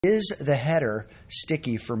Is the header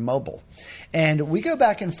sticky for mobile? And we go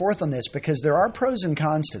back and forth on this because there are pros and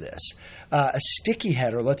cons to this. A sticky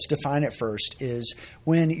header, let's define it first, is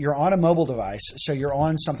when you're on a mobile device, so you're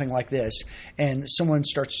on something like this, and someone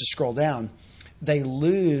starts to scroll down, they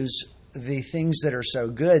lose the things that are so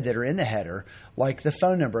good that are in the header, like the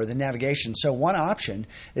phone number, the navigation. So one option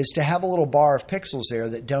is to have a little bar of pixels there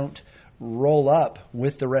that don't roll up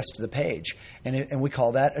with the rest of the page. And we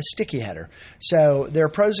call that a sticky header. So there are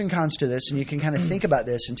pros and cons to this, and you can kind of think about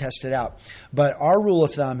this and test it out. But our rule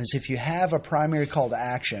of thumb is if you have a primary call to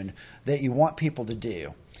action that you want people to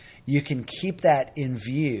do, you can keep that in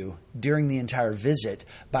view during the entire visit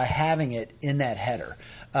by having it in that header.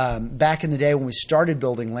 Back in the day when we started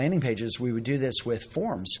building landing pages, we would do this with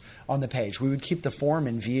forms on the page. We would keep the form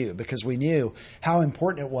in view because we knew how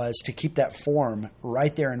important it was to keep that form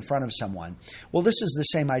right there in front of someone. Well, this is the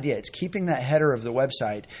same idea. It's keeping that header of the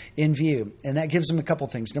website in view, and that gives them a couple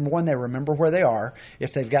things. Number one, they remember where they are.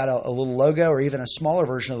 If they've got a little logo or even a smaller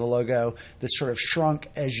version of the logo that's sort of shrunk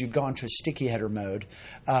as you've gone to a sticky header mode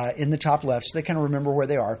in the top left, so they kind of remember where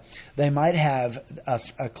they are. They might have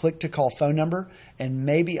a click to call phone number and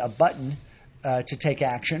maybe a button to take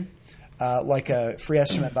action, like a free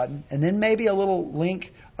estimate button, and then maybe a little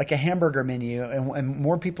link like a hamburger menu, and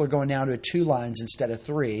more people are going now to 2 lines instead of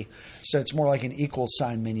 3, so it's more like an equal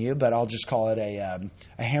sign menu, but I'll just call it a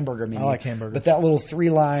hamburger menu. I like hamburger. But that little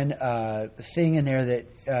 3-line thing in there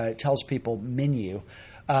that tells people menu,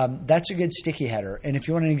 that's a good sticky header. And if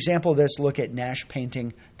you want an example of this, look at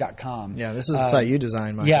nashpainting.com. Yeah, this is a site you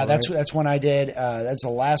designed, Michael. Yeah, right? that's one I did. That's the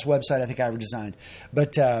last website I think I ever designed.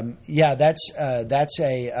 But yeah, that's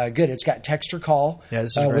a good. It's got text or call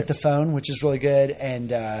with the phone, which is really good,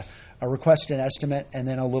 and a request and estimate, and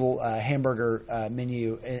then a little hamburger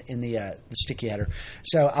menu in the sticky header.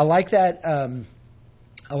 So I like that.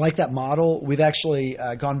 I like that model. We've actually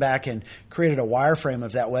gone back and created a wireframe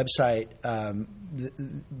of that website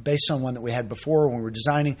based on one that we had before when we were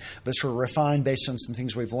designing, but sort of refined based on some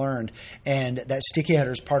things we've learned. And that sticky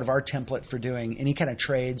header is part of our template for doing any kind of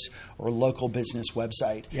trades or local business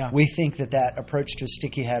website. Yeah. We think that approach to a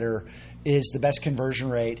sticky header is the best conversion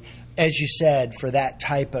rate, as you said, for that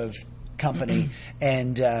type of company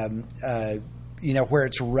and where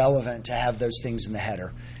it's relevant to have those things in the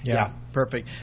header. Yeah. Perfect.